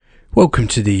Welcome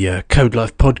to the Code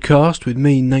Life podcast with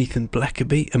me, Nathan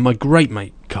Blackerby, and my great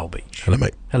mate, Carl Beach. Hello,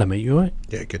 mate. Hello, mate. You all right?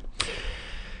 Yeah, good.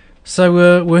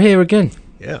 So we're here again.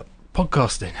 Yeah.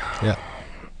 Podcasting. Yeah.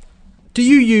 Do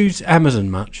you use Amazon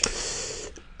much?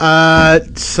 You do.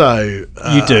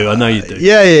 I know you do.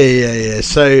 Yeah.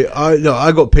 So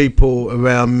I got people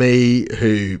around me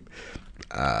who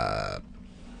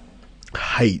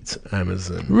hate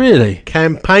Amazon. Really?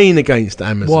 Campaign against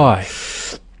Amazon. Why?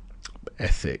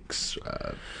 Ethics,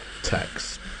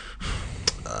 tax,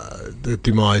 the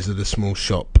demise of the small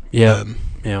shop. Yeah.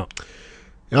 Yeah.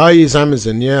 I use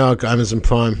Amazon. Yeah, I got Amazon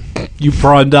Prime. You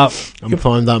primed up. I'm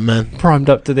primed up, man. Primed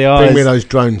up to the eyes. Bring me those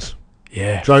drones.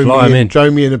 Yeah. Drone fly 'em in.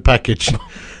 Drone me in a package.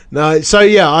 No, so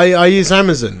yeah, I use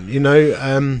Amazon.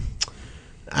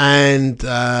 And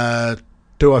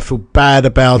do I feel bad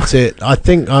about it? I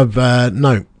think I've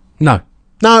no. No.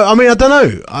 I mean I don't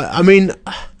know. I mean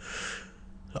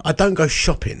I don't go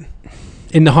shopping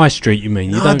In the high street, you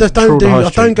mean? You I don't trawl the high go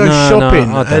street? shopping.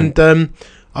 No, I don't. And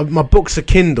my books are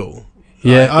Kindle.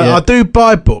 Yeah, I do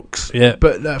buy books. Yeah.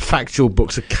 But factual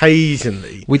books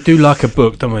occasionally. We do like a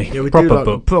book, don't we? Yeah, we Proper do like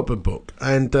book. a proper book.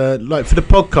 And like for the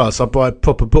podcast, I buy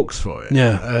proper books for it.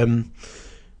 Yeah.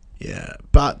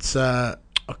 But I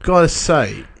gotta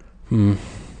say,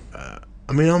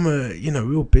 I mean, I'm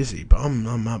real busy, but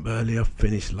I'm up early. I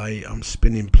finish late. I'm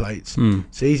spinning plates.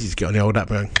 It's easy to get on the old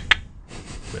app and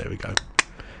there we go.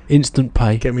 Instant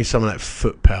pay. Get me some of that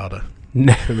foot powder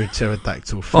for my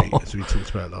pterodactyl feet, as we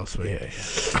talked about last week.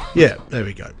 Yeah, there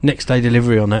we go. Next day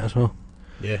delivery on that as well.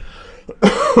 Yeah.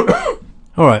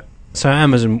 All right. So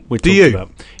Amazon, we talked Do you?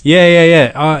 about.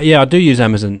 Yeah. I do use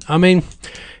Amazon. I mean,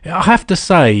 I have to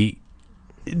say,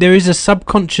 there is a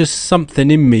subconscious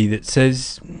something in me that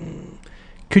says,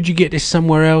 could you get this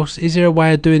somewhere else? Is there a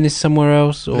way of doing this somewhere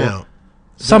else? Or Now,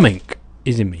 something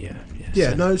is in me.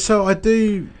 So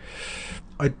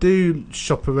I do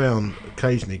shop around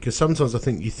occasionally because sometimes I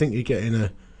think you're getting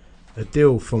a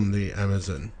deal from the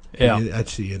Amazon. Yeah.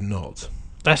 Actually, you're not.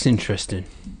 That's interesting.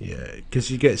 Yeah,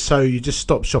 because you just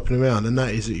stop shopping around, and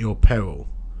that is at your peril.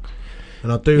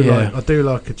 And I do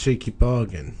like a cheeky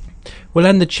bargain. Well,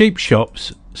 and the cheap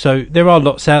shops. So there are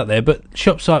lots out there, but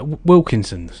shops like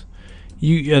Wilkinson's,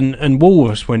 and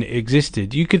Woolworths when it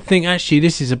existed, you could think actually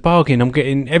this is a bargain. I'm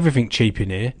getting everything cheap in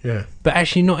here. Yeah. But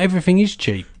actually, not everything is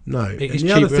cheap. No. It And is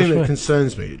the other cheaper thing that elsewhere.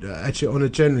 concerns me, actually, on a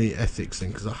generally ethics thing,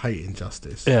 because I hate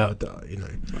injustice. Yeah.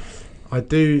 I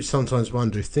do sometimes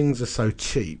wonder if things are so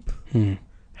cheap.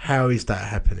 How is that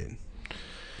happening?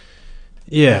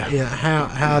 Yeah. Yeah.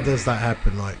 How does that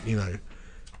happen?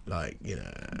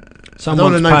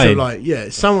 Someone's I paying. don't know,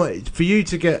 someone for you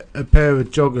to get a pair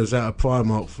of joggers out of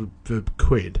Primark for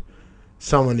quid,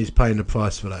 someone is paying the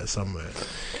price for that somewhere.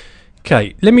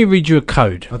 Okay, let me read you a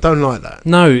code. I don't like that.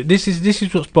 No, this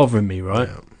is what's bothering me, right?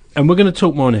 Yeah. And we're going to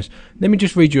talk more on this. Let me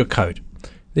just read you a code.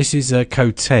 This is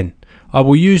code 10. I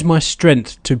will use my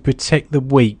strength to protect the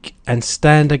weak and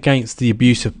stand against the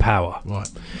abuse of power. Right.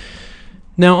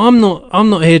 Now, I'm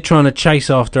not here trying to chase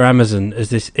after Amazon as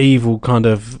this evil kind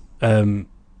of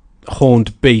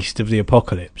horned beast of the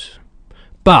apocalypse.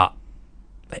 But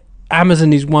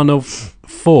Amazon is one of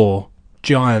 4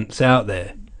 giants out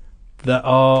there that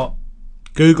are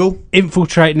Google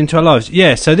infiltrating into our lives.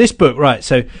 Yeah, so this book, right,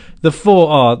 so the 4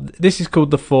 are, this is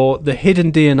called The 4, The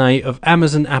Hidden DNA of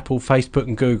Amazon, Apple, Facebook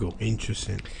and Google.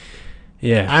 Interesting.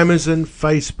 Yeah. Amazon,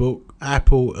 Facebook,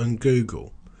 Apple, and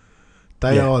Google.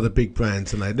 They are the big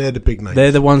brands, and they're the big names.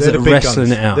 They're the ones that are big wrestling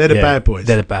guns. it out. They're the bad boys.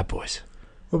 They're the bad boys.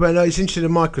 What about it's interesting that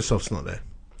Microsoft's not there,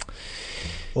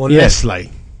 or Yeah.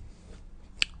 Nestle,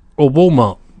 Or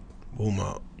Walmart.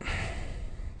 Walmart.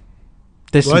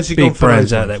 There's Why has some he gone big for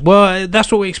brands those out there. ones? Well,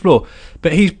 that's what we explore.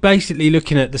 But he's basically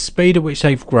looking at the speed at which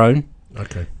they've grown,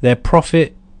 Okay. their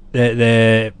profit,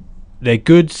 their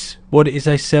goods, what it is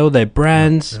they sell, their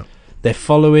brands, Yep. their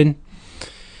following.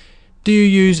 Do you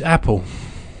use Apple?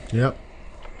 Yep.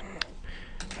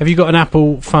 Have you got an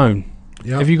Apple phone?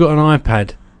 Yep. Have you got an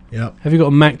iPad? Yep. Have you got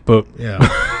a MacBook? Yeah.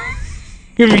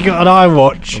 Have you got an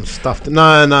iWatch? I'm stuffed.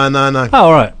 No. Oh,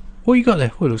 all right. What you got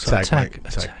there? What looks like a tag?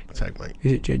 Mate. A tag. Tag, mate.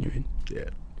 Is it genuine? Yeah.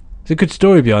 There's a good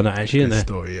story behind that, actually, isn't Good there?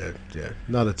 story. Yeah.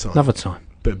 Another time. Another time.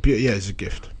 But yeah, it's a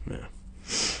gift.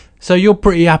 So you're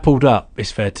pretty appled up,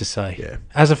 it's fair to say. Yeah.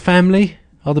 As a family,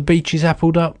 are the Beaches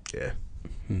appled up? Yeah.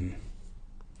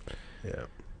 Yeah.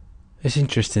 It's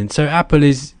interesting. So Apple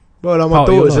is... Well, like my Part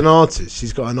of your daughter's life. an artist.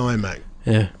 She's got an iMac.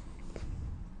 Yeah.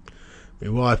 My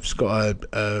wife's got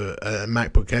a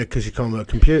MacBook Air because she can't work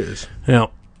computers. Yeah.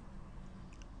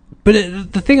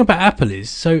 But the thing about Apple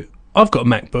is, so I've got a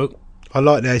MacBook. I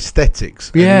like the aesthetics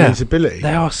and Yeah. the usability.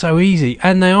 They are so easy,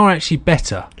 and they are actually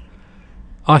better.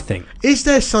 I think. Is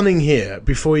there something here,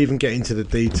 before we even get into the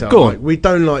detail? Go on. Like, we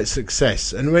don't like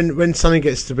success, and when something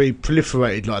gets to be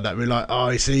proliferated like that, we're like, oh,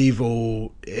 it's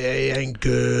evil, it ain't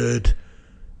good.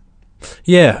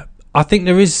 Yeah, I think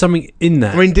there is something in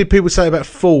that. I mean, did people say about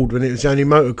Ford when it was the only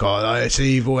motor car, like, it's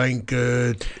evil, ain't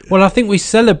good? Well, I think we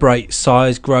celebrate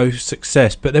size, growth,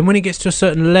 success, but then when it gets to a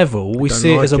certain level, we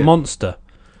see it as a monster,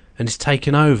 and it's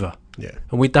taken over. Yeah.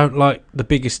 And we don't like the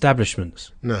big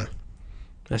establishments. No.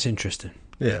 That's interesting.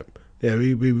 Yeah,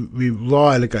 we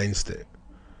rile against it.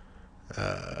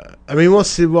 I mean,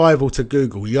 what's the rival to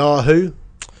Google? Yahoo?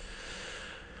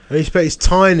 I mean, it's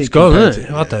tiny. It's gone, isn't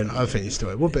it? I don't. I think it's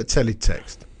still. What about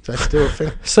teletext? Is that still a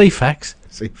thing? CFAX.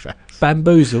 CFAX.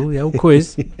 Bamboozle, the old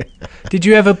quiz. Yeah. Did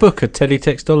you ever book a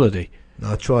teletext holiday?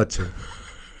 No, I tried to.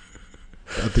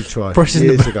 I did try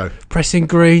years ago. Pressing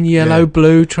green, yellow,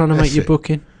 blue, trying to make your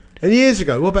booking. And years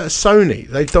ago, what about Sony?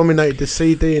 They dominated the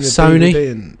CD and the Sony.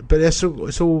 DVD, but it's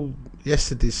all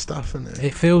yesterday's stuff, isn't it?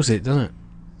 It feels it, doesn't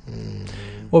it?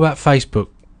 What about Facebook?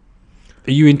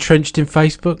 Are you entrenched in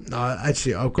Facebook? No,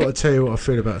 actually, I've got to tell you what I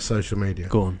feel about social media.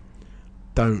 Go on.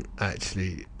 Don't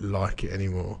actually like it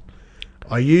anymore.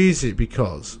 I use it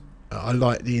because I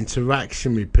like the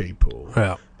interaction with people.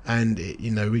 Yeah. And,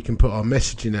 we can put our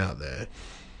messaging out there.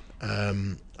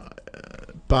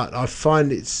 But I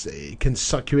find it can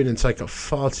suck you in and take up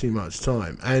far too much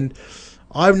time. And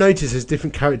I've noticed there's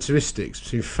different characteristics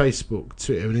between Facebook,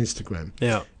 Twitter and Instagram.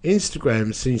 Yeah.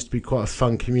 Instagram seems to be quite a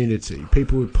fun community.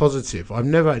 People are positive. I've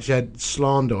never actually had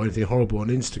slander or anything horrible on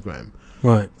Instagram.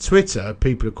 Right. Twitter,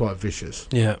 people are quite vicious.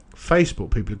 Yeah.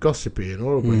 Facebook, people are gossipy and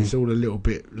horrible. It's all a little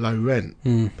bit low rent.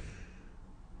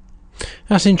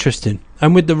 That's interesting.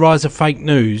 And with the rise of fake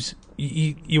news,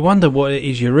 you wonder what it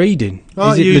is you're reading.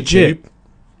 Is it YouTube. legit?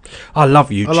 I love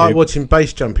YouTube. I like watching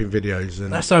base jumping videos.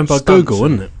 And that's owned by Google,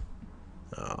 isn't it?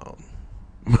 Oh.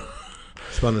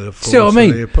 It's one of the See what I mean?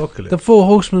 of the apocalypse. The four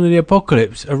horsemen of the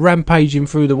apocalypse are rampaging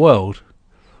through the world.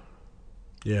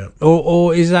 Yeah.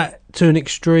 Or is that to an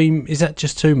extreme? Is that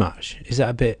just too much? Is that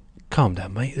a bit... Calm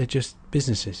down, mate. They're just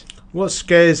businesses. What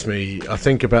scares me, I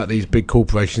think, about these big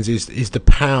corporations is the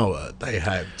power they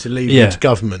have to leverage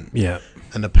government. Yeah.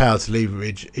 And the power to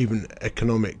leverage even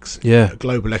economics. Yeah.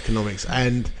 Global economics.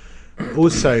 And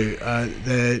also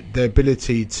their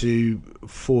ability to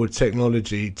forward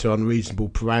technology to unreasonable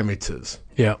parameters.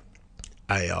 Yeah.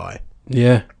 AI.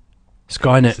 Yeah.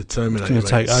 Skynet. It's a Terminator. It's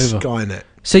going to take over. Skynet.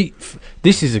 See,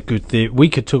 this is a good thing. We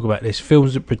could talk about this.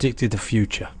 Films that predicted the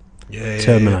future. Yeah,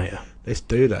 Terminator. Yeah. Let's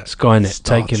do that. Skynet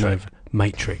taking over.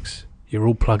 Matrix. You're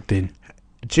all plugged in.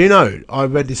 Do you know, I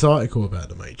read this article about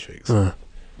the Matrix, and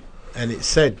it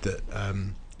said that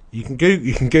you can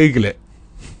Google it.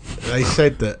 They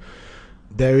said that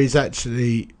there is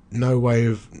actually no way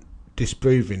of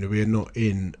disproving that we are not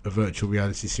in a virtual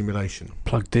reality simulation.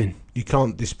 Plugged in. You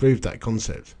can't disprove that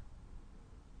concept.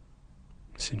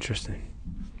 It's interesting.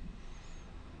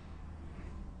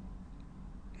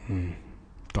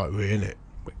 Like we're in it.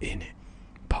 We're in it.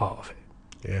 Part of it.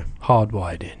 Yeah.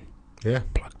 Hardwired in. Yeah.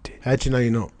 Plugged in. How do you know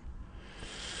you're not?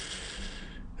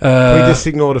 We just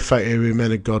ignore the fact that we're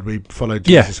men of God. We follow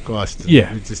Jesus Christ.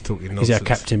 Yeah. We're just talking nonsense. He's our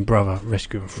captain brother,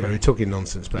 rescuing Yeah, friend. we're talking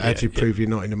nonsense. But how do you prove you're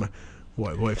not in a...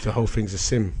 What if the whole thing's a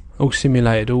sim? All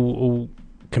simulated, all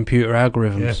computer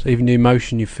algorithms. Even the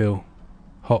emotion you feel.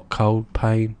 Hot, cold,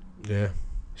 pain. Yeah.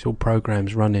 It's all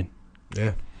programs running.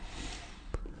 Yeah.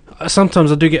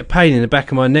 Sometimes I do get pain in the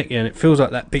back of my neck, and it feels like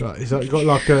that big... It's like, got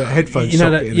like a headphone you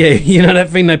know socket that, in yeah, it. you know that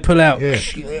thing they pull out? Yeah.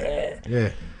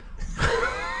 Yeah.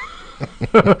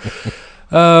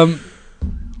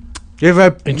 You ever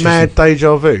had mad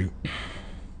deja vu?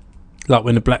 Like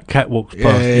when the black cat walks Yeah,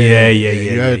 past.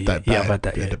 You heard that bad, I've had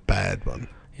that, the bad one.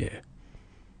 Yeah.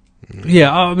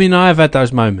 Yeah, I mean, I have had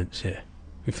those moments, yeah.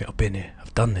 You think, I've been here,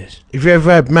 I've done this. Have you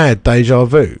ever had mad deja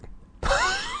vu?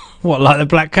 What, like the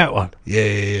black cat one?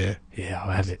 Yeah. Yeah,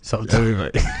 I have it. Sometimes.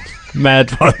 Everybody.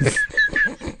 Mad ones.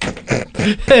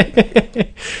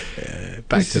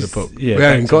 Back to the book. Yeah, we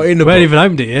haven't got in the book. We haven't book. even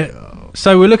opened it yet.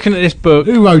 So we're looking at this book.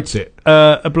 Who wrote it?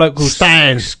 A bloke called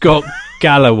Stan Scott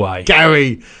Galloway.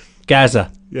 Gary.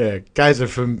 Gaza. Yeah, Gaza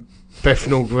from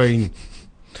Bethnal Green.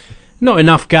 Not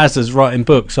enough Gazas writing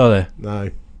books, are there?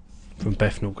 No. From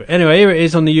Bethnal Green. Anyway, here it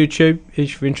is on the YouTube,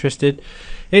 if you're interested.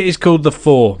 It is called The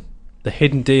Four, the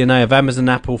hidden DNA of Amazon,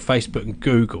 Apple, Facebook and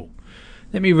Google.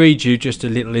 Let me read you just a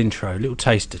little intro, a little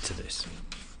taster to this.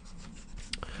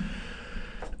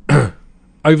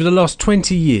 Over the last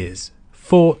 20 years,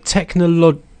 Over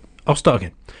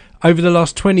the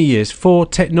last 20 years, 4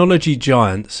 technology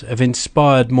giants have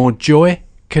inspired more joy,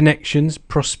 connections,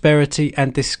 prosperity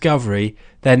and discovery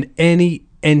than any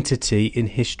entity in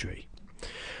history.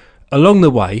 Along the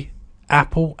way,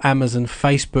 Apple, Amazon,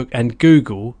 Facebook and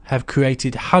Google have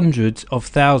created hundreds of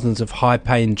thousands of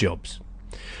high-paying jobs.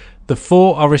 The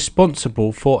four are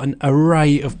responsible for an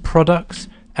array of products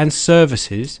and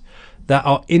services that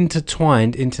are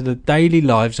intertwined into the daily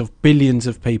lives of billions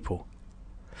of people.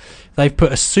 They've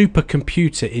put a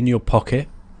supercomputer in your pocket,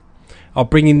 are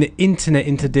bringing the internet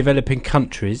into developing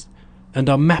countries, and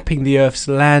are mapping the Earth's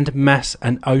land mass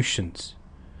and oceans.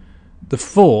 The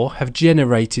four have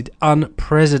generated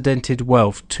unprecedented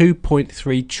wealth,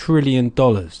 $2.3 trillion,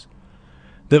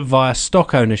 that via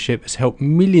stock ownership has helped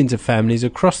millions of families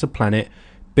across the planet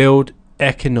build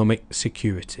economic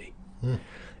security.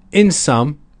 In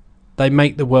sum, they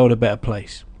make the world a better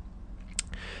place.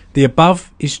 The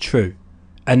above is true,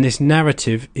 and this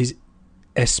narrative is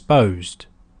espoused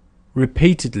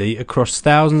repeatedly across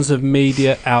thousands of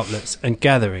media outlets and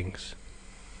gatherings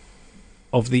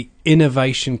of the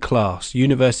innovation class,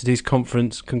 universities,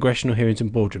 conference, congressional hearings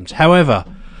and boardrooms. However,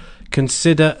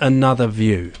 consider another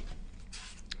view.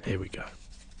 Here we go.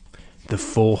 The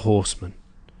Four Horsemen.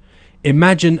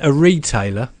 Imagine a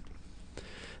retailer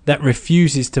that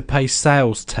refuses to pay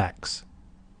sales tax,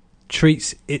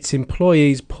 treats its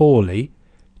employees poorly,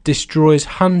 destroys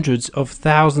hundreds of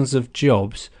thousands of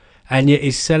jobs, and yet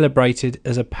is celebrated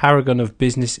as a paragon of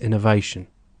business innovation.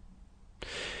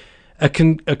 A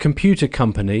computer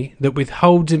company that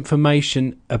withholds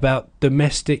information about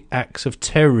domestic acts of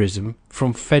terrorism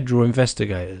from federal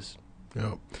investigators.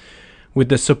 Yep. With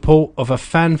the support of a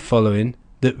fan following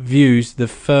that views the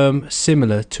firm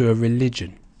similar to a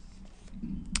religion.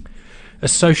 A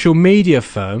social media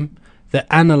firm that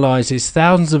analyses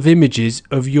thousands of images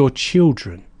of your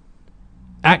children,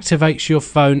 activates your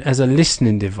phone as a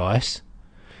listening device,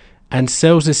 and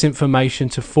sells this information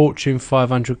to Fortune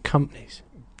 500 companies.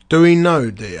 Do we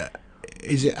know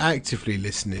is it actively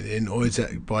listening in, or is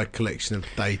it by collection of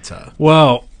data?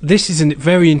 Well, this is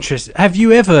very interesting. Have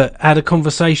you ever had a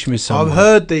conversation with someone? I've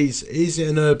heard these. Is it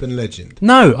an urban legend?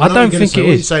 No, I don't think it What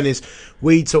you're is. saying is,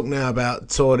 we talk now about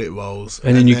toilet rolls,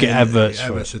 And then you get adverts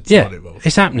for it. Toilet rolls.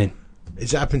 It's happening.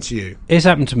 It's happened to you. It's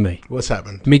happened to me. What's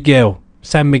happened? Miguel,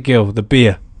 San Miguel, the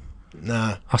beer.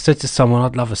 Nah. I said to someone,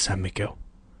 I'd love a San Miguel.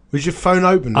 Was your phone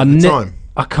open at the time?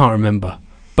 I can't remember.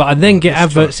 But I then get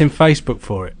adverts in Facebook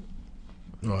for it.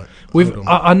 Right.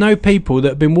 I know people that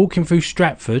have been walking through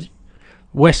Stratford,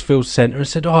 Westfield Centre, and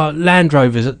said, oh, Land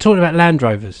Rovers. Talking about Land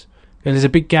Rovers. And there's a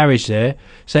big garage there.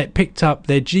 So it picked up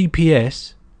their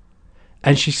GPS,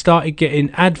 and she started getting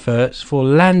adverts for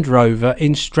Land Rover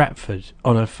in Stratford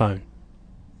on her phone.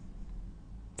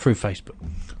 Through Facebook.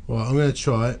 Well, I'm going to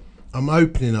try it. I'm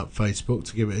opening up Facebook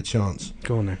to give it a chance.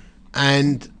 Go on then.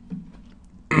 And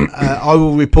I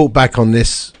will report back on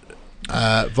this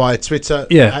via Twitter,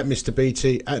 at Mr.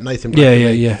 Beatty, at Nathan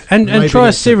Black. Yeah. And try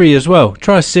a Siri as well.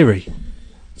 Try a Siri.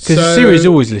 Because Siri's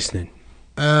always listening.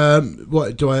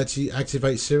 What, do I actually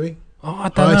activate Siri? Oh, I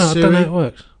don't know. Siri. I don't know how it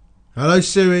works. Hello,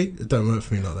 Siri. It don't work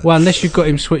for me like that. Well, unless you've got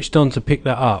him switched on to pick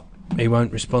that up, he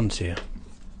won't respond to you.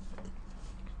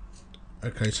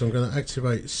 Okay, so I'm going to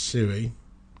activate Siri.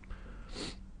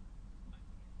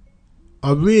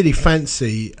 I really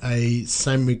fancy a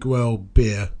San Miguel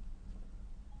beer.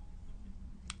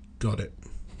 Got it.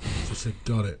 Just said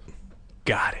got it.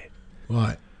 Got it.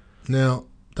 Right. Now,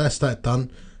 that's that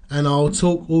done. And I'll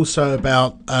talk also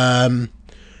about,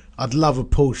 I'd love a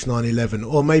Porsche 911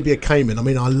 or maybe a Cayman. I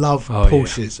mean, I love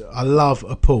Porsches. Yeah. I love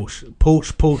a Porsche.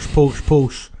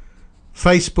 Porsche.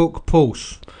 Facebook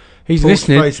Porsche. He's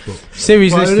listening. Facebook.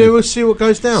 Siri's listening. We'll see what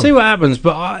goes down. See what happens,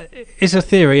 but it's a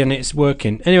theory and it's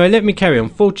working. Anyway, let me carry on.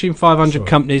 Fortune 500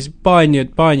 companies buying your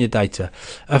data.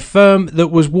 A firm that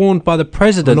was warned by the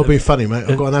president. I'm not being funny, mate.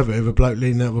 I've got an advert of a bloke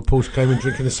leaning out of a Porsche Cayman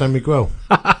drinking a San Miguel.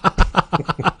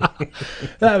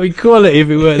 That would be quality if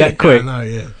it worked that quick. I know,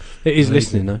 yeah. It is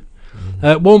listening, though.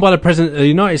 Warned by the President of the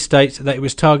United States that it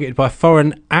was targeted by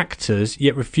foreign actors,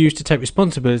 yet refused to take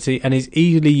responsibility and is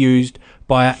easily used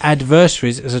by our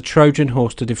adversaries as a Trojan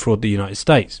horse to defraud the United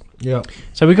States. Yeah.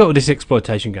 So we've got all this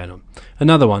exploitation going on.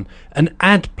 Another one, an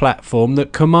ad platform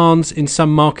that commands in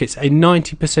some markets a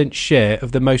 90% share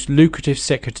of the most lucrative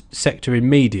sector in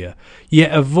media,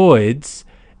 yet avoids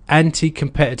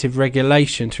anti-competitive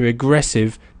regulation through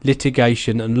aggressive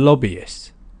litigation and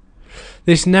lobbyists.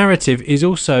 This narrative is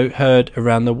also heard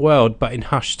around the world, but in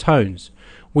hushed tones.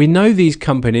 We know these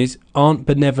companies aren't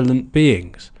benevolent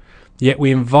beings, yet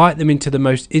we invite them into the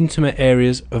most intimate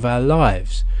areas of our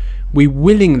lives. We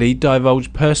willingly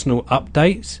divulge personal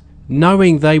updates,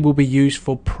 knowing they will be used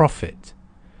for profit.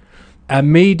 Our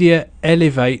media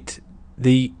elevate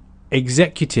the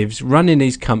executives running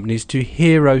these companies to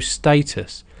hero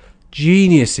status,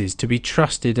 geniuses to be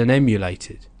trusted and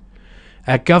emulated.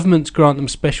 Our governments grant them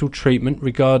special treatment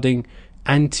regarding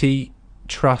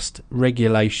antitrust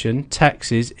regulation,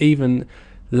 taxes, even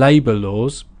labour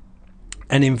laws,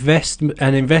 and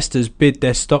investors bid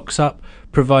their stocks up,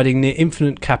 providing near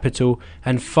infinite capital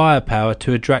and firepower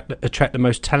to attract the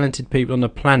most talented people on the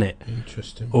planet.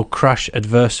 Interesting. Or crush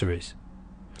adversaries.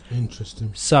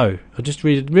 Interesting. So, I'll just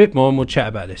read a bit more and we'll chat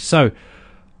about this. So,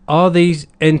 are these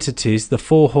entities the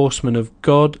four horsemen of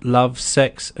God, love,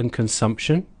 sex and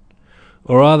consumption?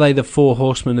 Or are they the four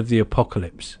horsemen of the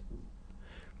apocalypse?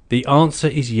 The answer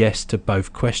is yes to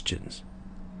both questions.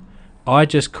 I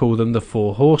just call them the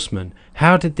four horsemen.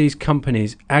 How did these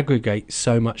companies aggregate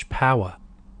so much power?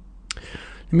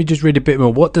 Let me just read a bit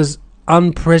more. What does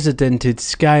unprecedented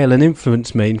scale and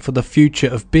influence mean for the future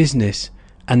of business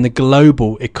and the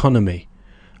global economy?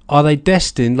 Are they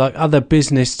destined, like other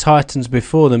business titans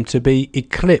before them, to be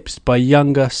eclipsed by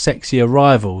younger, sexier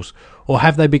rivals? Or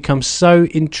have they become so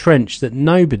entrenched that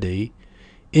nobody,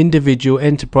 individual,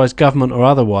 enterprise, government or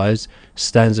otherwise,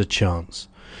 stands a chance?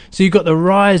 So you've got the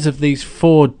rise of these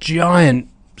four giant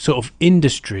sort of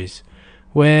industries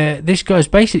where this guy's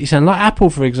basically saying, like Apple,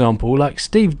 for example, like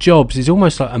Steve Jobs is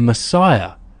almost like a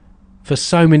messiah for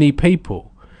so many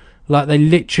people. Like they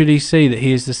literally see that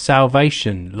he is the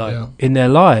salvation, like in their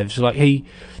lives. Like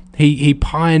he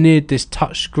pioneered this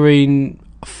touchscreen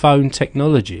phone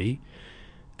technology,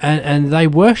 and they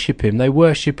worship him. They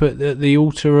worship at the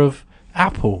altar of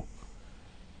Apple,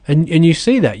 and you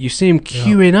see that. You see him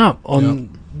queuing up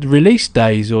on release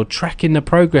days or tracking the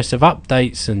progress of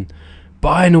updates and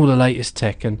buying all the latest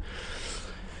tech. And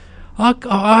I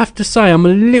have to say, I'm a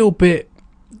little bit.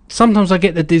 Sometimes I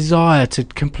get the desire to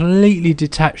completely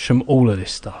detach from all of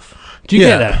this stuff. Do you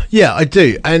get that? Yeah, I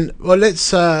do. And well,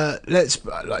 let's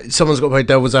like someone's got to play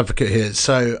devil's advocate here.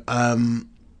 So,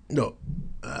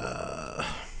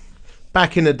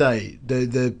 back in the day,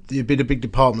 there'd be the big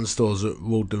department stores that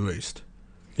ruled the roost.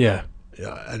 Yeah,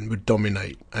 and would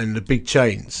dominate, and the big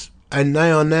chains, and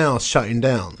they are now shutting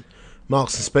down.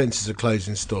 Marks and Spencers are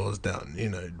closing stores down.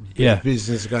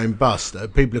 Business are going bust.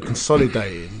 People are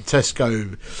consolidating.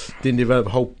 Tesco didn't develop a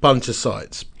whole bunch of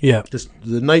sites. Yeah, just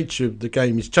the nature of the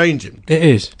game is changing. It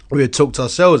is. We had talked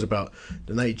ourselves about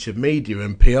the nature of media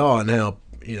and PR and how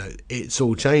it's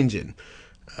all changing.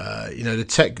 The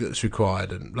tech that's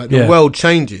required and the world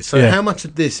changes. So how much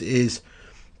of this is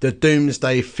the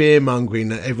doomsday fear-mongering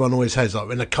that everyone always has, like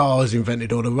when the car is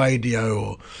invented or the radio,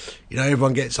 or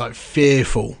everyone gets like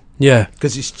fearful. Yeah,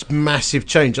 because it's massive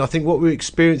change. I think what we're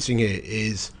experiencing here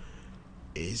is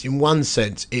in one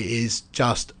sense it is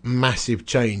just massive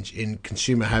change in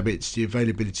consumer habits, the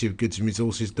availability of goods and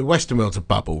resources. The Western world's a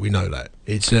bubble. We know that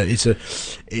it's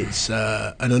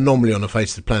an anomaly on the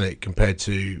face of the planet compared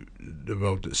to the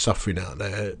world that's suffering out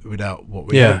there without what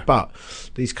we have. But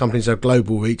these companies have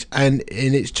global reach, and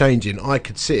it's changing. I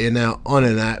could sit here now on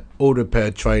an app, order a pair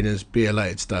of trainers, be here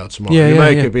later today or tomorrow. In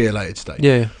America, be here later today.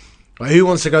 Yeah. Like, who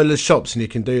wants to go to the shops and you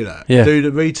can do that? Yeah. Do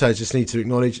the retailers just need to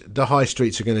acknowledge the high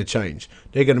streets are going to change.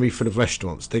 They're going to be full of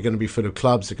restaurants. They're going to be full of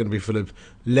clubs. They're going to be full of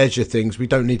leisure things. We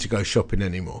don't need to go shopping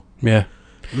anymore. Yeah.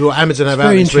 Well, Amazon have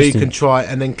outlets where you can try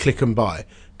and then click and buy,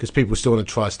 because people still want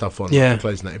to try stuff on. Yeah.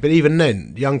 But even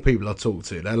then, young people I talk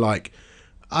to, they're like,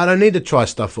 I don't need to try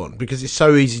stuff on because it's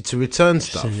so easy to return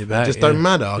stuff. It just don't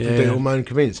matter. I can do it on my own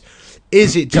convenience.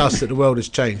 Is it just that the world has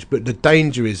changed, but the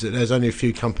danger is that there's only a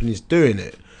few companies doing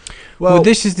it? Well,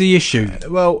 this is the issue.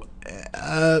 In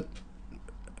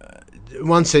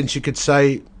one sense, you could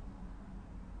say,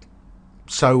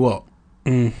 so what?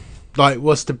 Like,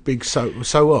 what's the big so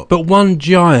what? But one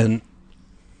giant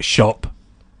shop,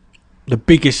 the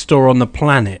biggest store on the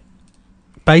planet,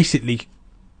 basically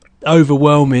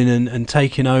overwhelming and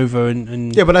taking over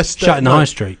and but that's shutting the high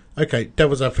street. Okay,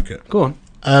 devil's advocate. Go on.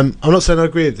 I'm not saying I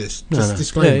agree with this. Just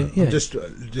disclaimer. Yeah. I'm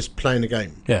just playing the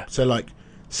game. Yeah. So like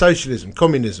socialism,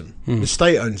 communism, the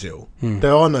state owns it all.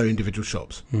 There are no individual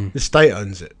shops. The state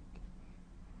owns it.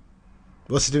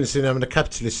 What's the difference in having a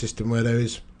capitalist system where there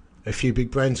is a few big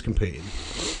brands competing?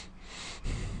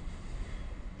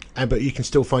 But you can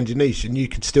still find your niche and you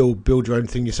can still build your own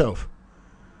thing yourself.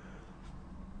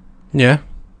 Yeah.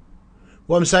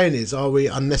 What I'm saying is, are we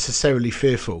unnecessarily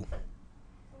fearful?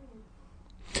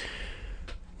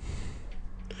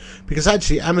 Because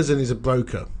actually Amazon is a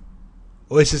broker,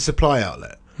 or it's a supply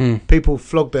outlet. People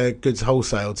flog their goods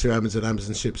wholesale to Amazon.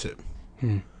 Amazon ships it.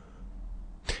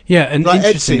 Yeah, and like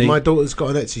Etsy, my daughter's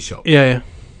got an Etsy shop. Yeah.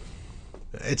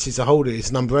 Etsy's a holder. It's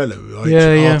an umbrella, right?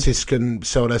 Yeah. Artists can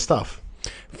sell their stuff.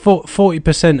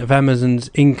 40% of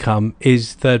Amazon's income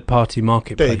is third-party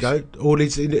marketplace. There you go. All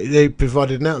these, they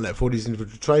provided an outlet for all these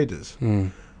individual traders.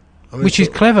 I mean, which is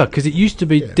clever because it used to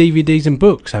be DVDs and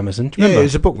books. Amazon, do you yeah, remember? it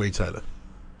was a book retailer.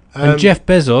 And Jeff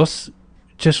Bezos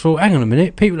just thought, hang on a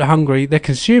minute, people are hungry, they're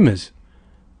consumers.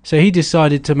 So he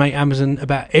decided to make Amazon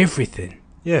about everything.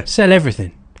 Yeah. Sell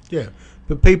everything. Yeah.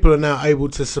 But people are now able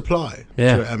to supply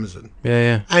to Amazon.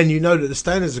 Yeah. And you know that the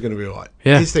standards are going to be right.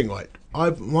 Yeah. Here's the thing, right?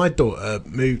 My daughter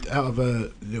moved out of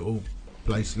a little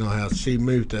place in our house. She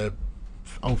moved a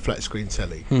old flat screen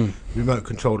telly, remote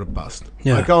controlled and bust.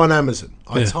 Yeah. I go on Amazon.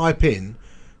 I type in,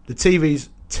 the TV's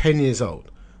 10 years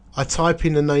old. I type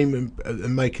in the name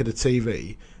and make of the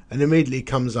TV, and immediately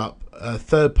comes up a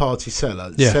third-party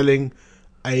seller selling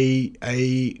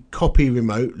a copy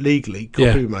remote, legally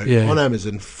remote, on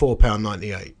Amazon for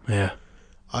 £4.98. Yeah.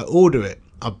 I order it,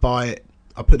 I buy it,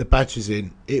 I put the batteries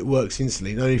in, it works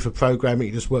instantly. No need for programming,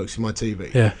 it just works in my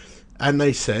TV. Yeah. And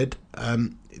they said,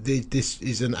 this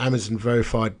is an Amazon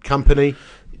verified company.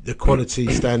 The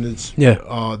quality standards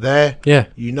are there. Yeah.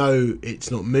 You know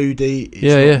it's not moody.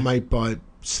 It's not made by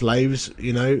slaves.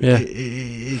 You know,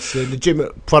 it's a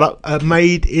legitimate product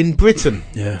made in Britain.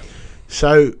 Yeah.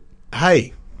 So,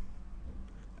 hey,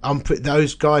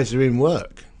 those guys are in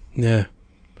work. Yeah.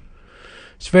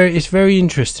 It's very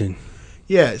interesting.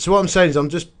 Yeah. So what I'm saying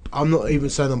is, I'm not even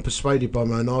saying I'm persuaded by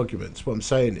my own arguments. What I'm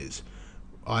saying is,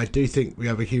 I do think we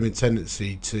have a human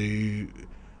tendency to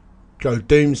go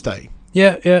doomsday.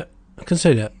 Yeah, I can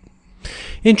see that.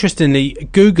 Interestingly,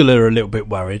 Google are a little bit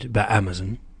worried about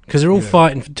Amazon because they're all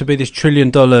fighting to be this $1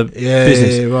 trillion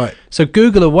business. Yeah, right. So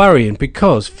Google are worrying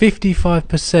because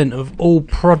 55% of all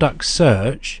product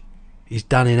search is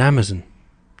done in Amazon.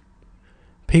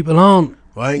 People aren't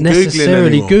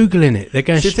necessarily Googling it. They're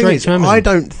going straight to Amazon. I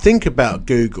don't think about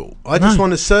Google. I just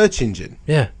want a search engine.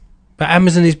 Yeah. But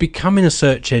Amazon is becoming a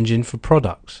search engine for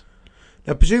products.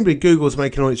 Now, presumably Google's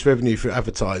making all its revenue through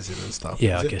advertising and stuff.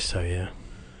 Yeah, I guess so, yeah.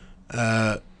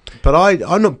 But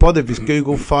I'm not bothered with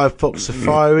Google, Firefox,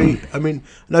 Safari. I mean,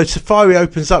 no, Safari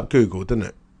opens up Google, doesn't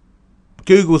it?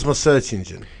 Google's my search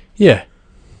engine. Yeah.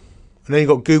 And then you've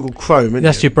got Google Chrome,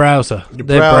 That's your browser.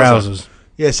 They're browsers.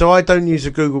 Yeah, so I don't use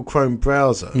a Google Chrome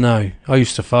browser. No, I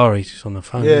use Safari just on the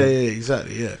phone. Yeah,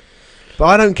 exactly, yeah. But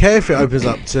I don't care if it opens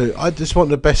up to... I just want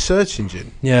the best search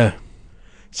engine. Yeah.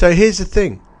 So here's the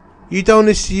thing. You don't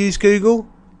need to use Google,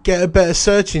 get a better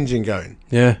search engine going.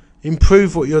 Yeah.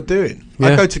 Improve what you're doing. Yeah.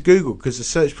 I go to Google because the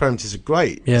search parameters are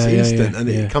great. Yeah, it's instant and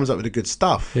it comes up with the good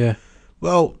stuff. Yeah.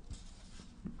 Well,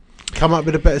 come up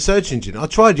with a better search engine. I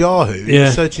tried Yahoo. Yeah.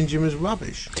 The search engine was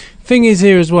rubbish. Thing is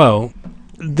here as well,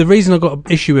 the reason I've got an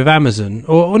issue with Amazon,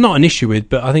 or not an issue with,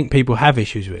 but I think people have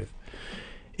issues with,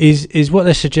 is what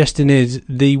they're suggesting is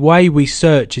the way we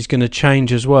search is going to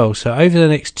change as well. So over the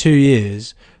next 2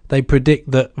 years, they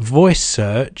predict that voice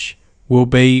search will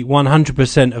be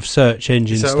 100% of search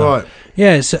engine stuff. Is that right?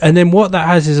 Yes, and then what that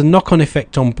has is a knock-on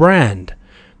effect on brand,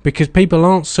 because people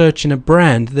aren't searching a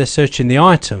brand, they're searching the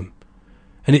item,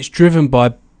 and it's driven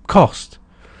by cost.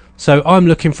 So I'm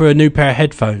looking for a new pair of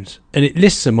headphones, and it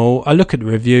lists them all. I look at the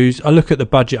reviews, I look at the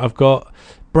budget I've got.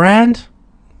 Brand,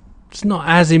 it's not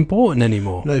as important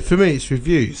anymore. No, for me, it's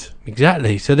reviews.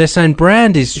 Exactly. So they're saying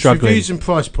brand is struggling. It's reviews and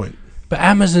price point. But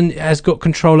Amazon has got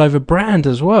control over brand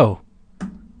as well.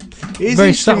 It is Very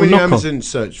interesting subtle when you knock-on. Amazon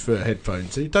search for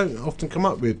headphones. You don't often come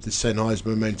up with the Sennheiser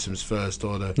Momentums first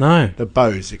or the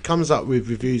Bose. It comes up with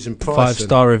reviews and price.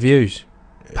 5-star reviews.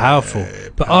 Powerful.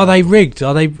 But are they rigged?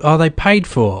 Are they paid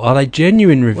for? Are they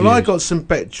genuine reviews? Well, I got some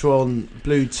Betron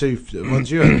Bluetooth, the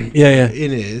ones you have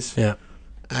in-ears. Yeah.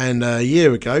 And a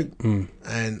year ago,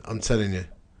 and I'm telling you,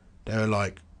 they were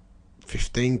like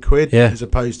 15 quid as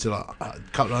opposed to like a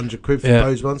couple of £100 for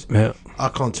those ones. Yeah. I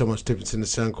can't tell much difference in the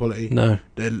sound quality. No.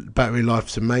 Their battery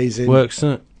life's amazing. Works,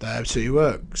 doesn't it? They absolutely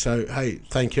work. So, hey,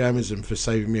 thank you, Amazon, for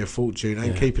saving me a fortune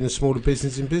and keeping a smaller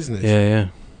business in business. Yeah.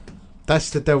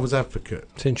 That's the devil's advocate.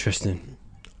 It's interesting.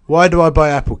 Why do I buy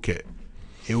Apple kit?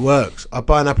 It works. I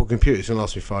buy an Apple computer, it's going to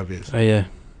last me 5 years. Oh, yeah.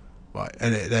 Right,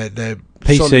 and they're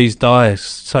PCs die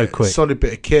so quick. Solid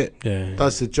bit of kit. Yeah.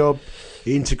 Does the job.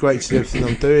 It integrates with everything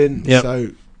I'm doing. Yep.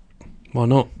 So why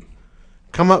not?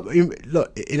 Come up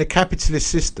look in a capitalist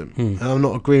system, and I'm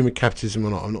not agreeing with capitalism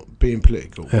or not. I'm not being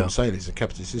political. What I'm saying is a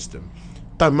capitalist system.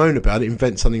 Don't moan about it.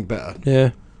 Invent something better.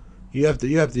 Yeah. You have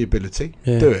the ability.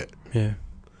 Yeah. Do it. Yeah.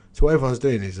 So what everyone's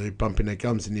doing is they're bumping their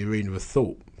gums in the arena of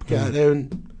thought. Get out there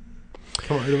and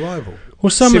come up with a rival. Well,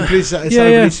 some overly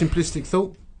simplistic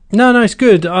thought. No, it's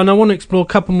good, and I want to explore a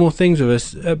couple more things with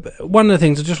us. One of the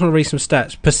things, I just want to read some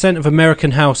stats. % of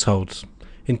American households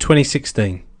in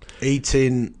 2016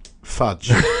 eating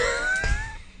fudge.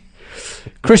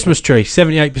 Christmas tree,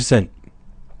 78%.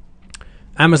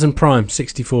 Amazon Prime,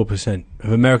 64%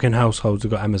 of American households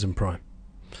have got Amazon Prime.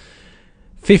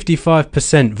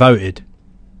 55% voted.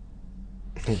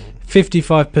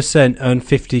 55% earn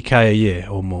 50k a year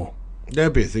or more.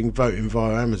 There'll be a thing, voting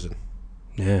via Amazon.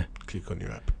 Yeah. Click on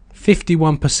your app.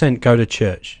 51% go to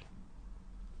church.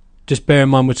 Just bear in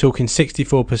mind we're talking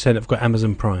 64% have got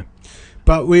Amazon Prime.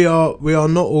 But we are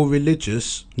not all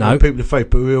religious. No. People of faith,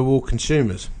 but we are all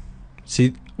consumers.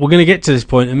 See, we're going to get to this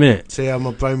point in a minute. See how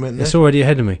my brain went there? It's already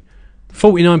ahead of me.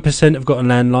 49% have got a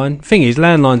landline. Thing is,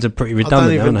 landlines are pretty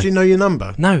redundant, aren't they? Do you know your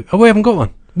number? No. Oh, we haven't got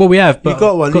one. Well, we have, but You've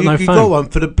got one. Got no you phone. got one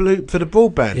for the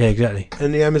broadband. Yeah, exactly.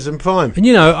 And the Amazon Prime. And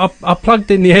you know, I plugged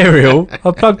in the aerial,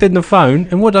 I plugged in the phone,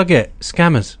 and what did I get?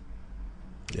 Scammers.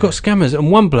 Got scammers,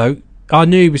 and one bloke, I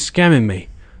knew he was scamming me,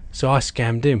 so I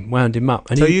scammed him, wound him up,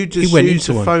 and So he, you just he went used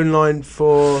into the one. phone line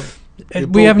for your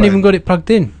We haven't broadband? even got it plugged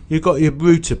in. You got your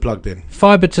router plugged in.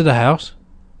 Fibre to the house,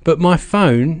 but my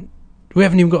phone, we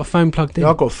haven't even got a phone plugged in. Yeah,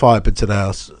 I've got fibre to the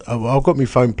house. I've got my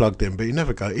phone plugged in, but you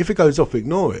never go. If it goes off,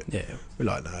 ignore it. Yeah, We're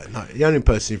like, no. The only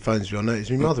person who phones me on that is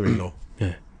my mother-in-law.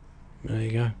 there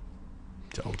you go.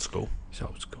 It's old school. It's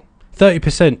old school.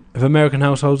 30% of American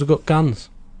households have got guns.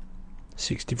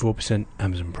 64%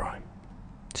 Amazon Prime.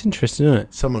 It's interesting, isn't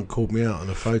it? Someone called me out on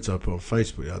a photo I put on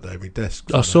Facebook the other day at my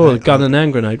desk. I saw a gun and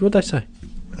hand grenade. What'd they say?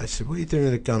 I said, what are you doing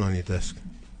with a gun on your desk?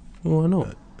 Well, why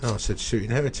not? No, I said, shooting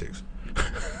heretics.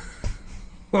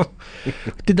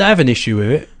 Did they have an issue with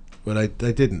it? Well,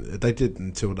 they didn't. They didn't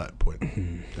until that point.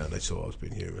 No, they thought I was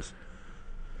being humorous.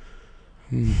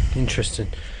 Interesting.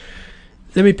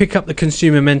 Let me pick up the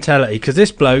consumer mentality, because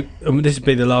this bloke, and this would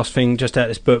be the last thing just out of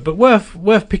this book, but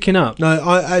worth picking up. No,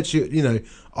 I actually,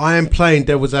 I am playing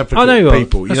devil's advocate. I know you are.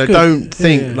 People, That's good. don't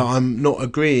think Yeah. that I'm not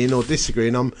agreeing or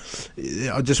disagreeing.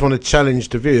 I just want to challenge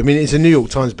the view. I mean, it's a New York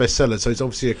Times bestseller, so it's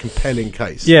obviously a compelling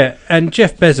case. Yeah, and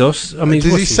Jeff Bezos, I mean...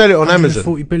 Does what's he sell it on Amazon?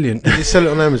 40 billion. Did you sell it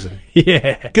on Amazon?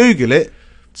 Yeah. Google it,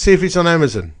 see if it's on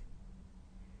Amazon,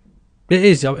 It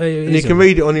is. and you can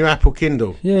read it on your Apple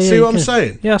Kindle. Yeah, See you what I'm can.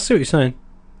 saying? Yeah, I see what you're saying.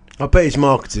 I bet he's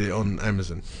marketed it on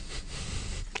Amazon.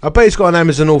 I bet he's got an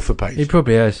Amazon author page. He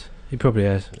probably has. Yeah.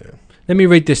 Yeah. Let me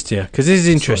read this to you, because this is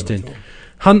interesting.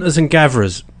 Hunters and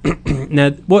gatherers.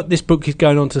 Now, what this book is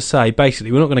going on to say,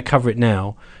 basically, we're not going to cover it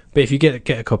now, but if you get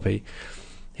a copy,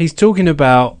 he's talking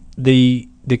about the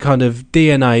kind of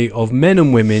DNA of men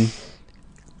and women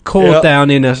cored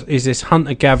down in is this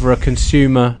hunter-gatherer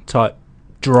consumer type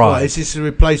drive. Right, is this a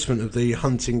replacement of the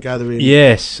hunting gathering?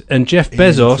 Yes, and Jeff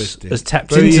Bezos has tapped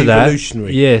Very into that.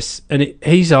 evolutionary. Yes, and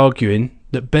he's arguing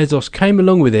that Bezos came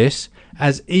along with this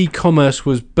as e-commerce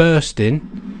was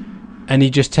bursting, and he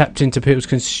just tapped into people's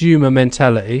consumer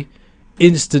mentality.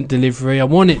 Instant delivery. I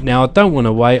want it now. I don't want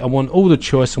to wait. I want all the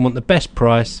choice. I want the best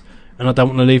price, and I don't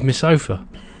want to leave my sofa.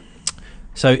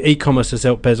 So e-commerce has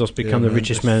helped Bezos become the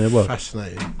richest man in the world.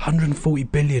 Fascinating. 140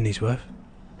 billion he's worth.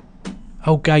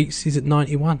 Old Gates is at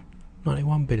 91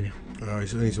 billion. Oh,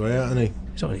 he's on his way out, isn't he?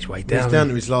 He's on his way down. He's down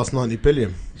to his last 90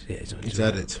 billion. Yeah, he's on his He's way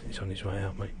had out. it. He's on his way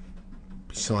out, mate.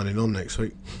 He's signing on next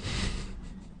week.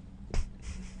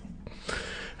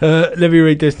 Let me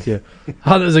read this to you.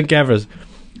 Hunters and gatherers.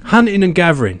 Hunting and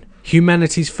gathering,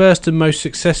 humanity's first and most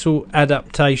successful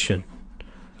adaptation,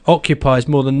 occupies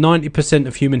more than 90%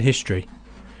 of human history.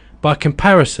 By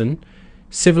comparison,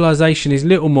 civilization is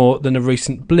little more than a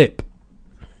recent blip.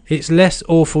 It's less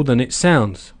awful than it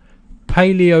sounds.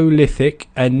 Paleolithic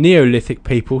and Neolithic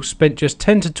people spent just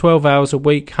 10 to 12 hours a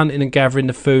week hunting and gathering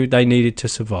the food they needed to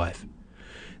survive.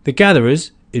 The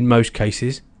gatherers, in most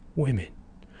cases, women,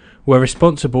 were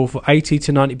responsible for 80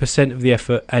 to 90% of the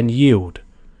effort and yield.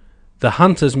 The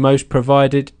hunters mostly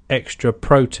provided extra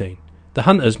protein.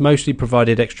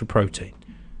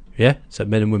 Yeah, so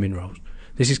men and women roles.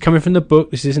 This is coming from the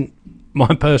book. This isn't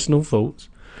my personal thoughts.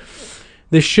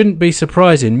 This shouldn't be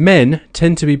surprising. Men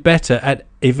tend to be better at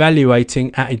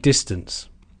evaluating at a distance,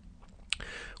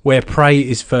 where prey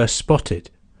is first spotted.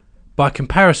 By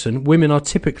comparison, women are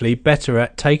typically better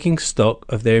at taking stock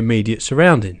of their immediate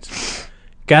surroundings.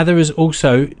 Gatherers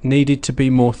also needed to be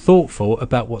more thoughtful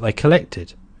about what they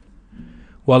collected.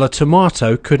 While a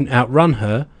tomato couldn't outrun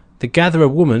her, the gatherer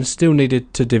woman still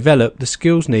needed to develop the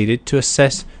skills needed to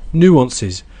assess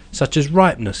nuances such as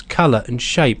ripeness, colour and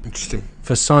shape Interesting.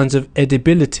 for signs of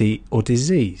edibility or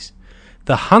disease.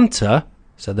 The hunter,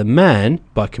 so the man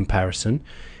by comparison,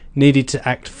 needed to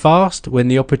act fast when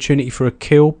the opportunity for a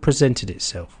kill presented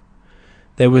itself.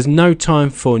 There was no time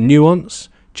for nuance,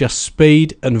 just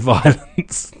speed and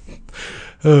violence.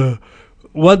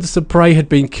 Once the prey had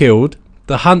been killed,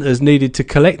 the hunters needed to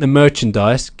collect the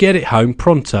merchandise, get it home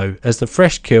pronto, as the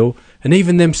fresh kill and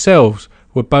even themselves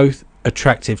were both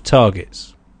attractive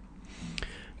targets.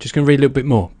 Just going to read a little bit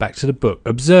more. Back to the book.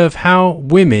 Observe how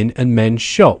women and men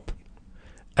shop.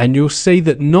 and you'll see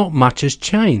that not much has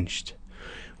changed.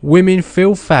 Women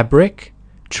feel fabric,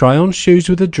 try on shoes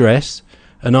with a dress,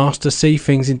 and ask to see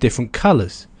things in different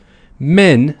colours.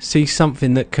 Men see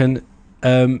something that can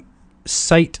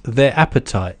sate their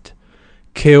appetite,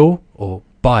 kill or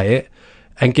buy it,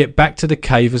 and get back to the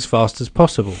cave as fast as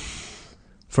possible.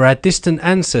 For our distant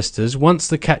ancestors, once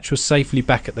the catch was safely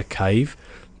back at the cave,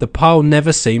 the pile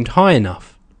never seemed high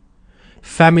enough.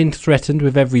 Famine threatened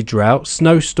with every drought,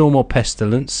 snowstorm or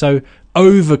pestilence, so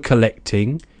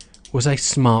over-collecting was a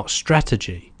smart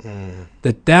strategy.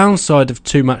 The downside of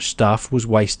too much stuff was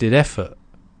wasted effort.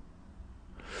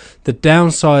 The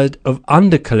downside of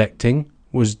under-collecting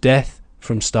was death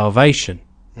from starvation.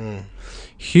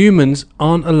 Humans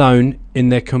aren't alone in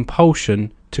their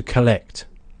compulsion to collect.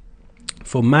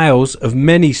 For males of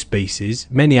many species,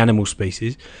 many animal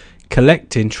species,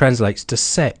 collecting translates to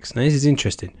sex. Now this is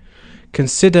interesting.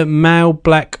 Consider male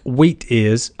black wheat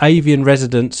ears, avian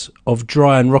residents of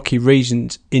dry and rocky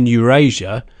regions in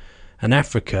Eurasia and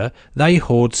Africa. They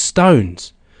hoard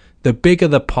stones. The bigger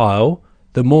the pile,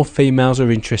 the more females are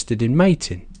interested in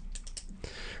mating.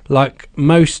 Like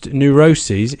most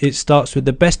neuroses, it starts with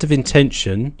the best of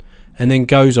intention and then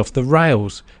goes off the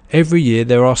rails. Every year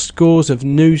there are scores of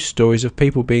news stories of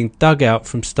people being dug out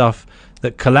from stuff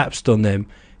that collapsed on them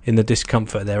in the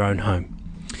discomfort of their own home.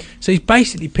 So he's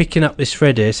basically picking up this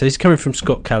thread here. So he's coming from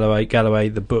Scott Galloway,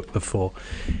 the book before.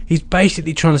 He's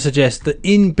basically trying to suggest that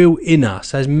inbuilt in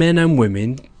us as men and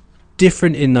women,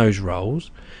 different in those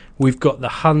roles, we've got the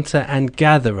hunter and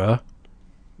gatherer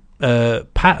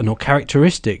pattern or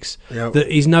characteristics that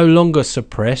is no longer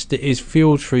suppressed. It is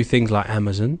fueled through things like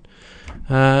Amazon,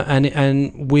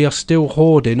 and we are still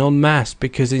hoarding en masse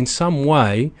because in some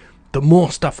way, the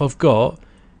more stuff I've got,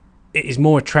 it is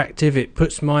more attractive. It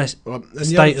puts my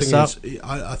status up.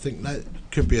 I think that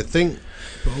could be a thing,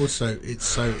 but also it's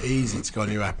so easy to go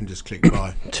on your app and just click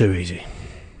buy. Too easy.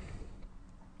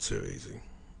 Too easy.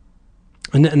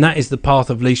 And that is the path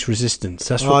of least resistance.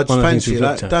 That's what one of the things we've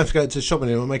looked at. Don't have to go to shopping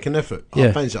anymore, make an effort. Yeah.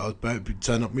 I fancy that. I was about to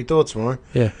turn up my door tomorrow.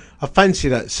 Yeah. I fancy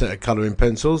that set of colouring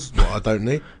pencils, what I don't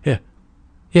need. Yeah.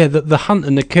 Yeah, the hunt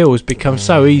and the kill has become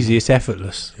so easy, it's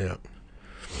effortless. Yeah.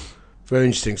 Very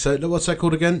interesting. So what's that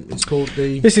called again? It's called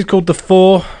the... This is called The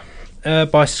Four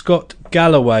by Scott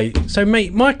Galloway. So,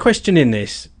 mate, my question in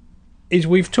this is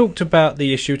we've talked about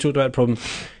the issue, talked about the problem.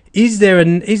 Is there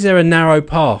a narrow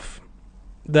path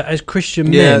that as Christian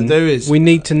men there is. We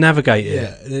need to navigate it?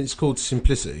 Yeah, and it's called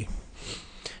simplicity.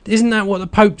 Isn't that what the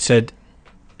Pope said?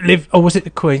 Or was it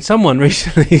the Queen? Someone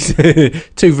recently said,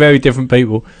 two very different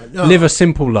people. No, live a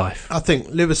simple life. I think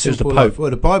live a simple life.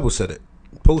 Well, the Bible said it.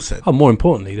 Paul said. Oh, more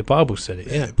importantly, the Bible said it.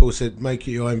 Yeah. Paul said, "Make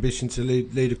it your ambition to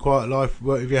lead a quiet life,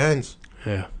 work with your hands."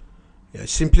 Yeah. Yeah.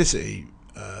 Simplicity.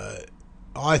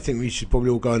 I think we should probably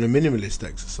all go on a minimalist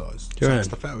exercise. Take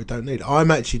stuff out we don't need.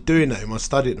 I'm actually doing that in my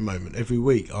study at the moment. Every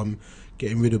week, I'm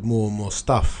getting rid of more and more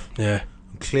stuff. Yeah.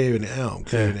 I'm clearing it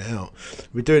out.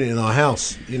 We're doing it in our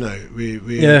house. You know,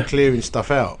 we're clearing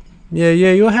stuff out. Yeah.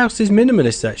 Your house is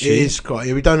minimalist, actually. It is quite.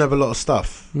 Yeah, we don't have a lot of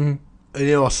stuff. Mm. And,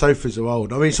 you know, our sofas are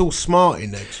old. I mean, it's all smart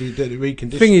in there because you did it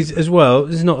reconditioned. The thing is, as well,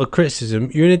 this is not a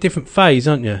criticism. You're in a different phase,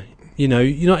 aren't you? You know,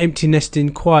 you're not empty nesting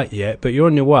quite yet, but you're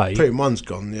on your way. Pretty one's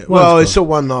gone, yeah. Well, it's all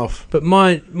one half. But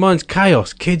mine's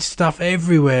chaos. Kids stuff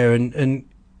everywhere, and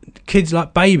kids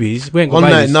like babies. We ain't got on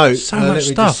babies. that note, so much let me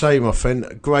stuff. just say, my friend,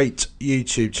 a great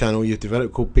YouTube channel you've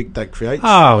developed called Big Dad Creates.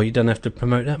 Oh, you don't have to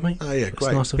promote that, mate. Oh, yeah, That's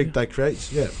great. nice of Big you. Dad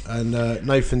Creates, yeah. And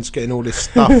Nathan's getting all this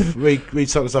stuff,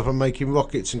 recycling stuff and making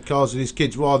rockets and cars with his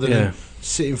kids rather than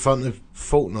sit in front of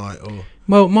Fortnite or...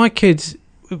 Well, my kids,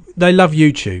 they love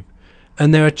YouTube.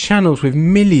 And there are channels with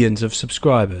millions of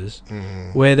subscribers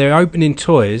where they're opening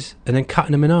toys and then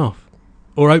cutting them in half.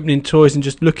 Or opening toys and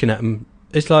just looking at them.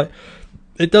 It's like,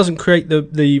 it doesn't create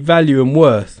the value and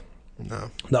worth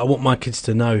that I want my kids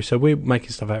to know. So we're making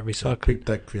stuff out of recycling. Big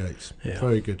Dad Creates. Yeah.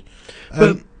 Very good.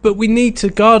 But we need to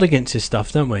guard against this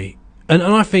stuff, don't we? And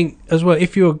I think, as well,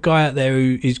 if you're a guy out there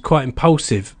who is quite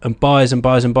impulsive and buys and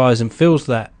buys and buys and feels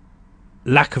that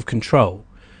lack of control,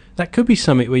 that could be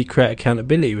something where you create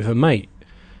accountability with a mate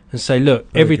and say, look,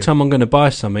 every time I'm going to buy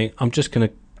something, I'm just going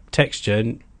to text you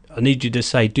and I need you to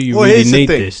say, do you really need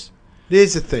this?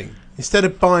 Here's the thing. Instead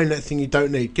of buying that thing you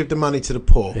don't need, give the money to the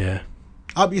poor. Yeah.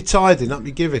 Up your tithing, up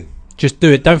your giving. Just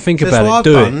do it. Don't think about it.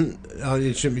 Do it.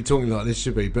 You shouldn't be talking like this,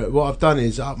 should be. But what I've done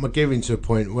is up my giving to a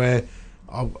point where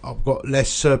I've got less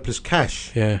surplus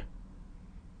cash. Yeah.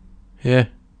 Yeah.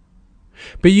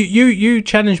 But you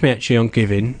challenged me actually on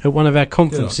giving at one of our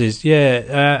conferences.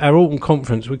 Yeah, our autumn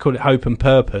conference. We call it Hope and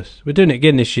Purpose. We're doing it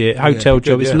again this year. Hotel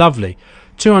job. It's lovely.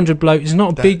 200 blokes. It's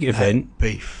not a big event.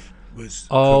 Beef. was.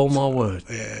 Oh cooked. my word!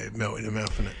 Yeah, it melted in the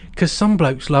mouth, innit? Because some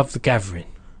blokes love the gathering,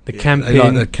 the Yeah, camping, they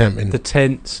like the camping. the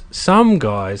tents. Some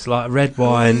guys like red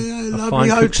wine, a lovely fine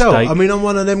cooked hotel. steak. I mean, I'm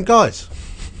one of them guys.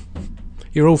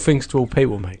 You're all things to all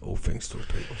people, mate. All things to all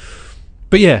people.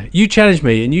 But yeah, you challenged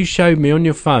me and you showed me on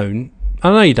your phone. I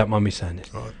know you don't mind me saying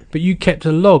this, Right. but you kept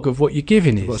a log of what you're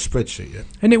giving I've got a is, spreadsheet, yeah.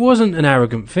 and it wasn't an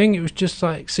arrogant thing. It was just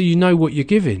like, so you know what you're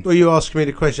giving. Well, you asked me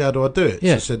the question, how do I do it?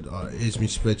 Yeah. So I said, here's my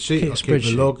spreadsheet. Keep a I keep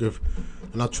spreadsheet. a log of,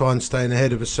 and I try and stay in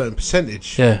ahead of a certain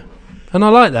percentage. Yeah, and I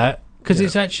like that because Yeah.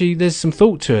 it's actually there's some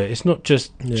thought to it. It's not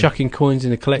just Yeah. chucking coins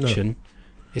in a collection.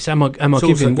 It's am I It's also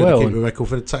giving good well? to keep a And- record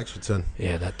for the tax return.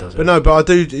 yeah, that does. But no, but I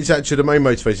do. It's actually the main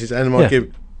motivation. Is am I Yeah.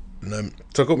 give?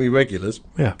 So I got me regulars.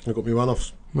 Yeah. I got me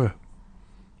one-offs. Well,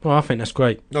 I think that's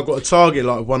great. I've got a target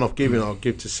like one-off giving. I'll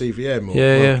give to CVM or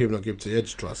Yeah, yeah. I'll give to the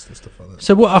Edge Trust and stuff like that.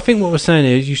 So what I think what we're saying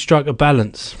is you strike a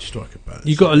balance. Strike a balance.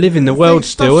 You got to live in the world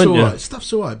still, Stuff's ain't you? alright.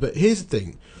 Stuff's alright. But here's the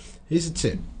thing. Here's a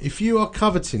tip. If you are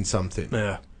coveting something,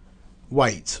 Yeah.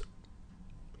 wait.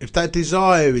 If that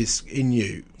desire is in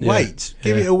you, Yeah, wait.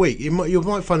 Give yeah. it a week. You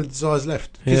might find the desires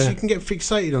left because Yeah. you can get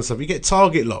fixated on something. You get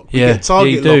target lock. Yeah, You get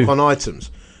target yeah, you lock do. on items.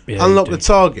 Yeah, Unlock you the do.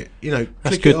 target. That's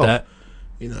click good. it off. That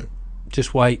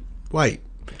just wait. Wait.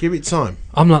 Give it time.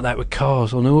 I'm like that with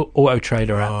cars on the Auto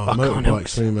Trader app. I can't help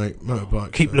motorbikes, it. me, mate.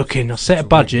 Motorbikes. Keep looking. I set a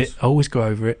budget. I always go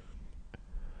over it.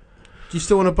 Do you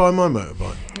still want to buy my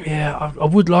motorbike? Yeah, I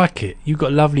would like it. You've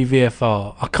got a lovely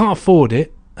VFR. I can't afford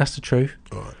it. That's the truth.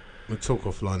 All right. We'll talk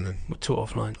offline then. We'll talk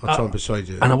offline. I'll try and persuade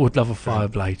you. And I would love a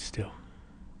Fireblade still.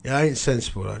 Yeah, it ain't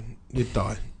sensible though. You'd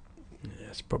die. Yeah,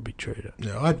 that's probably true.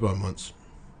 Yeah, I had one once.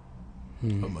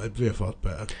 Hmm. My VFR's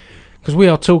better. Because we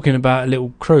are talking about a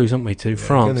little cruise, aren't we, to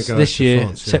France gonna go this to year,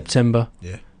 France, yeah. September.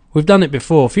 Yeah. We've done it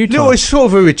before a few No, times. it's sort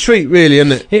of a retreat, really,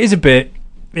 isn't it? It is a bit.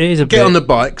 It is a bit. Get on the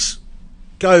bikes,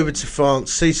 go over to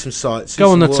France, see some sights.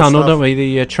 Go on the tunnel, don't we?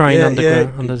 The train Yeah, underground,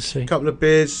 yeah. under the sea. A couple of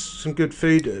beers, some good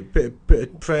food, a bit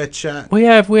of prayer chat. We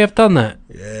have done that.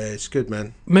 Yeah, it's good,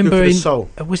 man. Remember good for the in soul.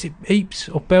 was it Ypres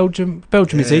or Belgium?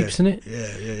 Belgium is Yeah, Ypres, isn't it?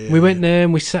 Yeah. We went there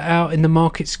and we sat out in the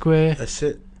market square. That's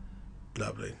it.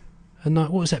 Lovely. And like,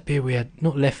 what was that beer we had?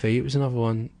 Not Leffy, it was another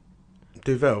one.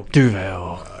 Duvel.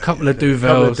 Duvel. Couple of Duvels.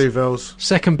 Couple of Duvels.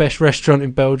 Second best restaurant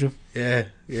in Belgium. Yeah,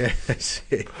 that's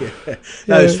it. Yeah.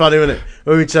 That was funny, wasn't it?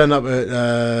 When we turned up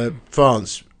at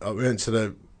France, we went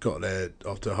to got there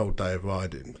after a whole day of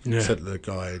riding. Yeah. Said to the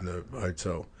guy in the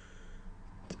hotel,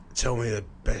 "Tell me the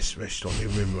best restaurant in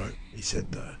Rimrow." He said,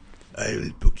 "I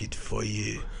will book it for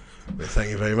you." Well, thank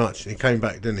you very much. And he came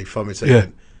back, didn't he? 5 minutes later, Yeah.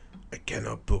 I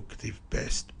cannot book the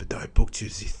best, but I booked you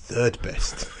the third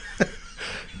best.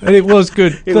 And it was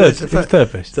good. It Third, was, it was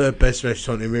third best. Third best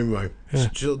restaurant in Rimrow. Yeah.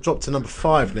 It's dropped to number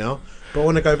 5 now. But I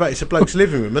want to go back. It's a bloke's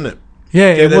living room, isn't it? Yeah,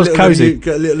 it was cosy.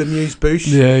 Get a little amuse bouche.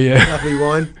 Yeah. Lovely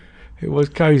wine. It was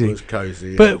It cosy. was cosy.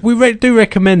 Yeah. But we do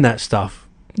recommend that stuff.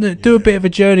 Do a bit of a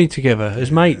journey together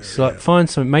as mates. Like,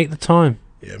 make the time.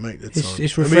 yeah, make the time.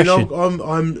 It's I refreshing. mean,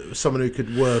 I'm someone who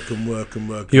could work and work and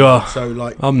work. You are. So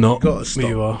like, I'm not. You've got to But stop.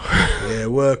 you are. Yeah,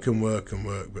 work and work and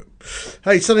work. But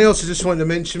hey, something else I just wanted to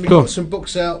mention. We've Go on. got some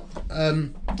books out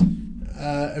and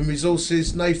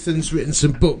resources. Nathan's written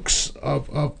some books.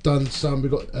 I've done some.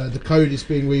 We've got the code is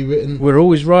being rewritten. We're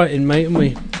always writing, mate, aren't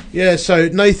we? Yeah, so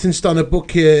Nathan's done a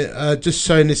book here, just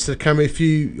showing this to the camera. If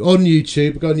you go on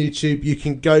YouTube, you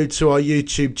can go to our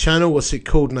YouTube channel. What's it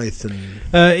called, Nathan?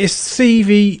 It's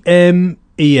CVMEN,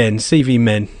 CV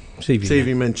Men.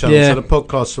 TV Men channel. Yeah. So the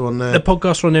podcasts are on there. The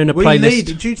podcasts are on there in a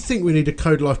playlist. Do you think we need a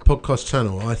Code Life podcast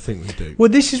channel? I think we do. Well,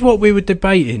 this is what we were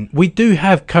debating. We do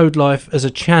have Code Life as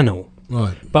a channel,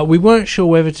 Right. but we weren't sure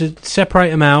whether to separate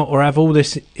them out or have all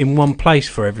this in one place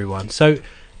for everyone. So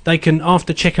they can,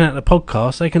 after checking out the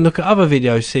podcast, they can look at other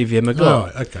videos CVM have got. All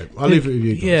right, okay. I'll leave it with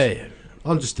you guys. Yeah.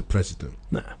 I'm just the president.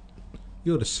 Nah.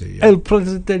 You're the CEO. El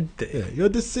Presidente. Yeah, you're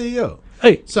the CEO.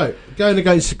 Hey, So, Going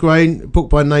Against the Grain, book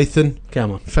by Nathan.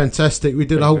 come on. Fantastic. We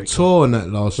did Very, a whole very cool. tour on that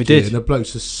last We year. did. And the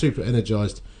blokes are super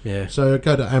energised. Yeah. So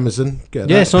go to Amazon. Get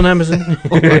Yes, that. on Amazon.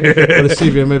 on the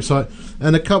CVM website.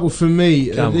 And a couple from me.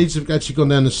 Come on. These have actually gone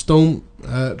down the storm.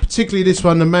 Particularly this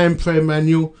one, the Man Prayer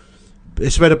Manual.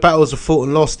 It's where the battles are fought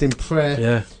and lost in prayer.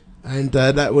 Yeah. And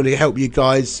that will help you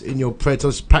guys in your prayer time.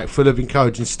 It's packed full of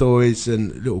encouraging stories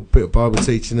and a little bit of Bible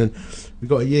teaching. And we've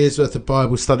got a year's worth of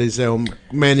Bible studies there on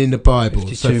men in the Bible.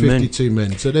 52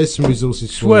 men. So there's some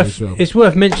resources for you as well. It's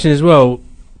worth mentioning as well,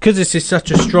 because this is such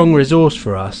a strong resource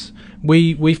for us.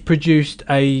 We've produced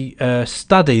a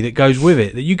study that goes with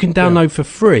it that you can download for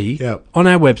free Yeah. on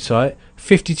our website.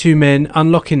 52 men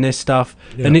unlocking their stuff,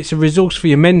 Yeah. and it's a resource for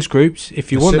your men's groups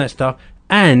if you That's want it. that stuff,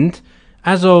 and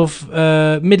as of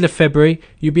middle of February,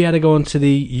 you'll be able to go onto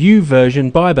the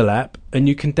YouVersion Bible app, and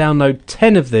you can download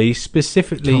 10 of these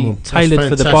specifically tailored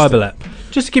for the Bible app.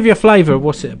 Just to give you a flavour of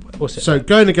what's it. So,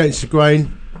 Going Against the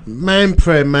Grain, Man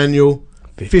Prayer Manual,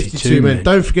 52 men.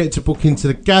 Don't forget to book into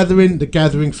The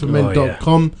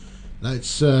gatheringformen.com.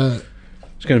 That's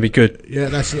it's going to be good. Yeah,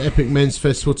 that's an epic men's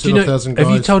festival. 2,000 guys.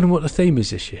 Have you told them what the theme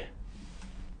is this year?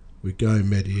 We're going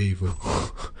medieval.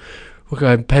 We're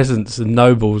going peasants and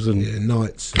nobles and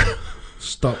knights, and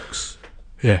stocks.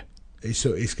 Yeah, it's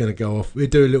going to go off. We'll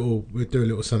do a little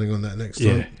something on that next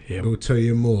time. Yeah, we'll tell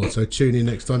you more. So tune in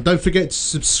next time. Don't forget to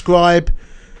subscribe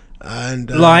and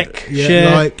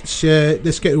share.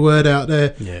 Let's get the word out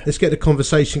there. Yeah. Let's get the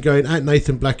conversation going. At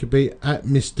Nathan Blackerby, at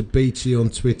Mr. Beatty on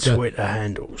Twitter. Twitter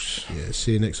handles. Yeah.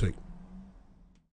 See you next week.